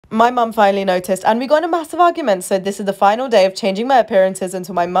My mum finally noticed and we got in a massive argument. So this is the final day of changing my appearances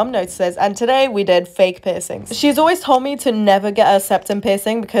until my mum notices, and today we did fake piercings. She's always told me to never get a septum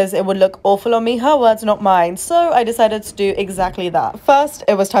piercing because it would look awful on me. Her words, not mine. So I decided to do exactly that. First,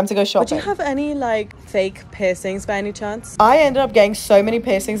 it was time to go shopping. Would you have any like fake piercings by any chance? I ended up getting so many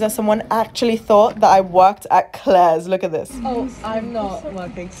piercings that someone actually thought that I worked at Claire's. Look at this. Oh, I'm not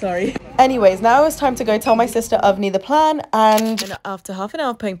working, sorry. Anyways, now it was time to go tell my sister Avni the plan, and after half an hour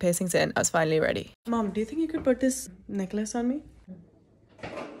of putting piercings in, I was finally ready. Mom, do you think you could put this necklace on me?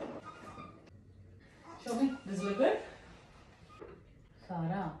 Show me. Does it look good?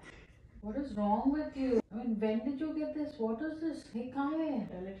 Sara, what is wrong with you? I mean, when did you get this? What is this? Hey, kahan hai?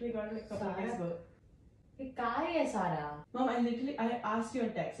 I literally got it like a couple of days ago. Hey, kahan hai, Sara? Mom, I asked you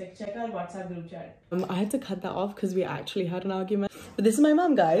on text, like check our WhatsApp group chat. I had to cut that off because we actually had an argument. But this is my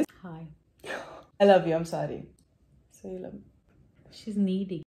mom, guys. Hi. I love you, I'm sorry. So you love me. She's needy.